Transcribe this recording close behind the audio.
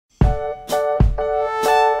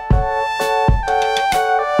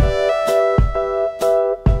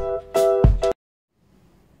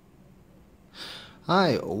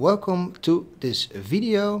Hi, welcome to this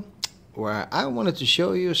video where I wanted to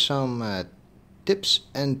show you some tips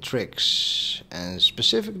and tricks, and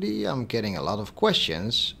specifically I'm getting a lot of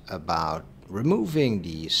questions about removing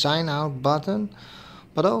the sign out button,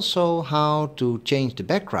 but also how to change the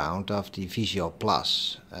background of the Visual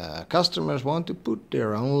Plus. Customers want to put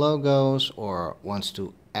their own logos or wants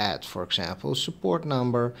to add, for example, support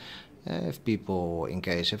number. If people in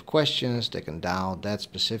case have questions, they can dial that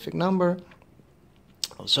specific number.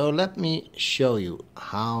 So let me show you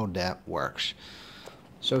how that works.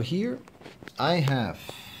 So here I have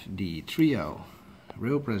the Trio,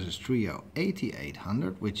 RealPresence Trio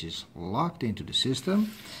 8800, which is logged into the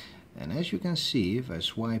system. And as you can see, if I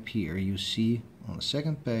swipe here, you see on the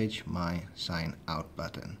second page my sign out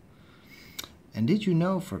button. And did you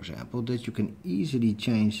know, for example, that you can easily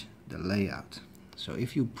change the layout? So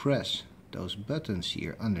if you press those buttons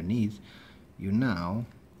here underneath, you now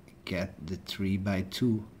get the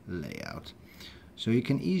 3x2 layout. So you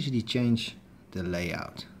can easily change the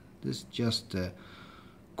layout. This is just a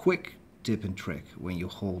quick tip and trick when you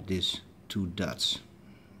hold these two dots.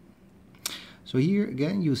 So here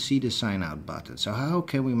again you see the sign out button. So how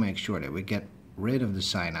can we make sure that we get rid of the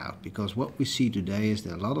sign out? Because what we see today is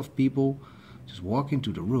that a lot of people just walk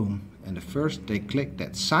into the room and first they click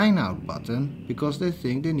that sign out button because they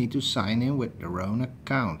think they need to sign in with their own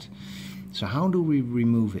account. So how do we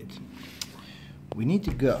remove it? We need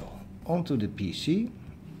to go onto the PC,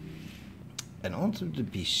 and onto the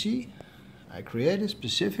PC I created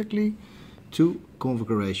specifically two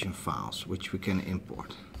configuration files which we can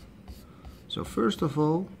import. So first of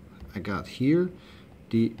all, I got here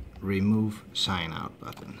the remove sign out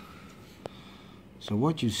button. So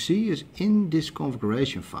what you see is in this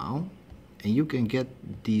configuration file, and you can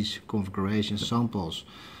get these configuration samples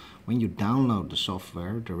when you download the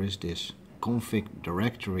software. There is this config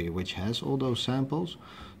directory which has all those samples.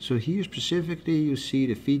 So here specifically you see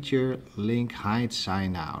the feature link hide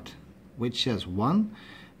sign out, which says 1,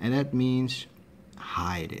 and that means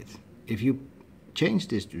hide it. If you change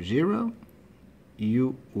this to 0,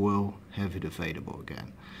 you will have it available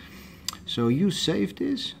again. So you save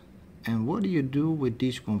this, and what do you do with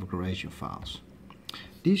these configuration files?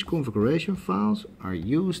 These configuration files are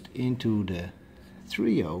used into the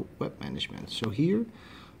Trio web management. So here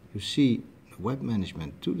you see the web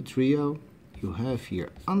management to the Trio. You have here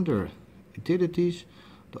under utilities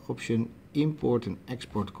the option import and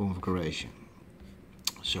export configuration.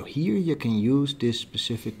 So here you can use this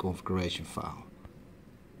specific configuration file.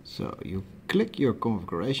 So you click your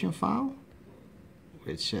configuration file,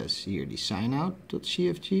 which says here the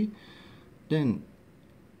signout.cfg. Then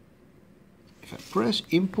if I press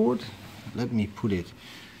import, let me put it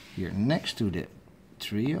here next to the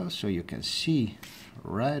Trio so you can see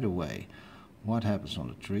right away what happens on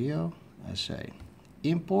the Trio. I say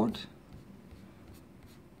import,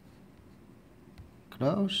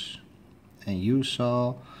 close, and you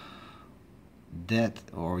saw that,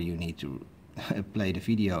 or you need to play the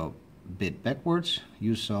video a bit backwards.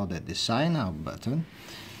 You saw that the sign out button,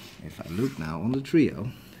 if I look now on the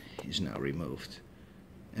Trio, is now removed.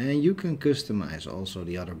 And you can customize also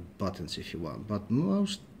the other buttons if you want, but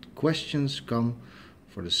most questions come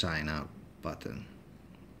for the sign out button.